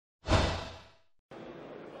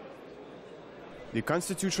The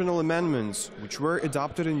constitutional amendments, which were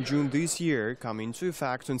adopted in June this year, come into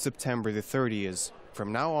effect on September the 30th.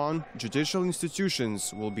 From now on, judicial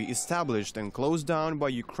institutions will be established and closed down by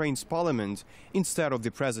Ukraine's parliament instead of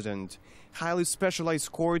the president. Highly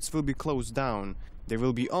specialized courts will be closed down. There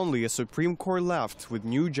will be only a Supreme Court left with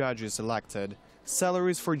new judges elected.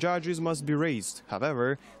 Salaries for judges must be raised.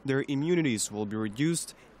 However, their immunities will be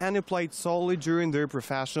reduced and applied solely during their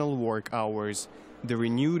professional work hours. The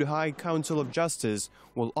renewed High Council of Justice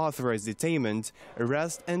will authorize detainment,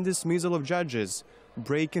 arrest and dismissal of judges.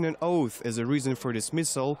 Breaking an oath as a reason for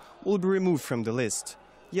dismissal will be removed from the list.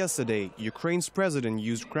 Yesterday, Ukraine's president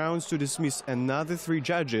used grounds to dismiss another 3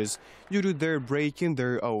 judges due to their breaking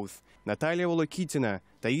their oath. Natalia Volokitina,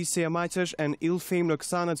 Taisia Matesh and ill-famed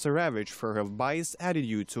Oksana Tsarevich for her biased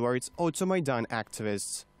attitude towards Automaidan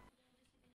activists.